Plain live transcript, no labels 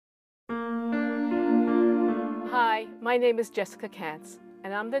My name is Jessica Katz,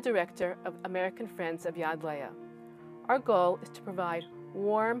 and I'm the director of American Friends of Yad Leah. Our goal is to provide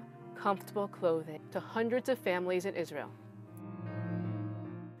warm, comfortable clothing to hundreds of families in Israel.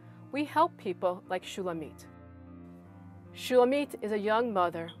 We help people like Shulamit. Shulamit is a young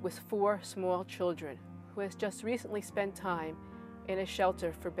mother with 4 small children who has just recently spent time in a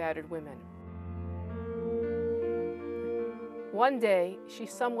shelter for battered women. One day, she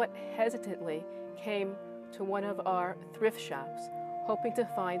somewhat hesitantly came to one of our thrift shops, hoping to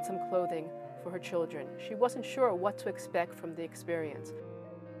find some clothing for her children. She wasn't sure what to expect from the experience.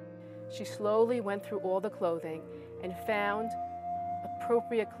 She slowly went through all the clothing and found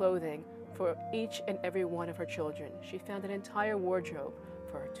appropriate clothing for each and every one of her children. She found an entire wardrobe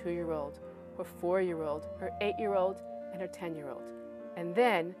for her 2-year-old, her 4-year-old, her 8-year-old, and her 10-year-old. And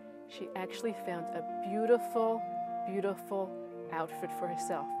then she actually found a beautiful, beautiful outfit for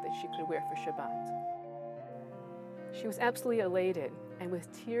herself that she could wear for Shabbat. She was absolutely elated, and with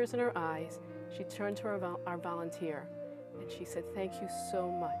tears in her eyes, she turned to our volunteer and she said, "Thank you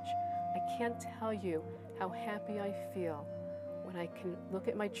so much. I can't tell you how happy I feel when I can look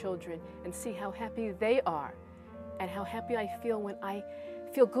at my children and see how happy they are, and how happy I feel when I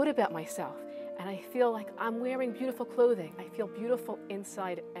feel good about myself and I feel like I'm wearing beautiful clothing. I feel beautiful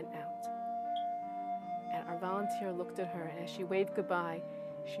inside and out." And our volunteer looked at her, and as she waved goodbye,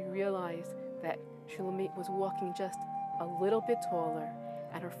 she realized that Shulamit was walking just a little bit taller,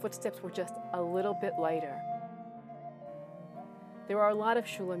 and her footsteps were just a little bit lighter. There are a lot of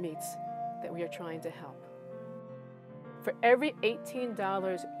Shulamits that we are trying to help. For every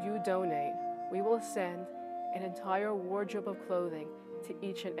 $18 you donate, we will send an entire wardrobe of clothing to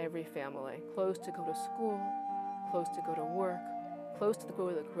each and every family. Clothes to go to school, clothes to go to work, clothes to go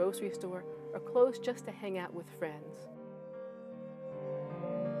to the grocery store, or clothes just to hang out with friends.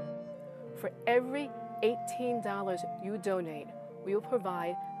 For every $18 you donate, we will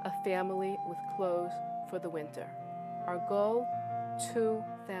provide a family with clothes for the winter. Our goal,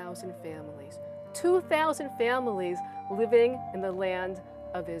 2,000 families. 2,000 families living in the land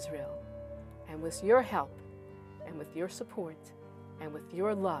of Israel. And with your help, and with your support, and with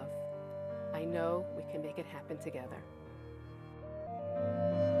your love, I know we can make it happen together.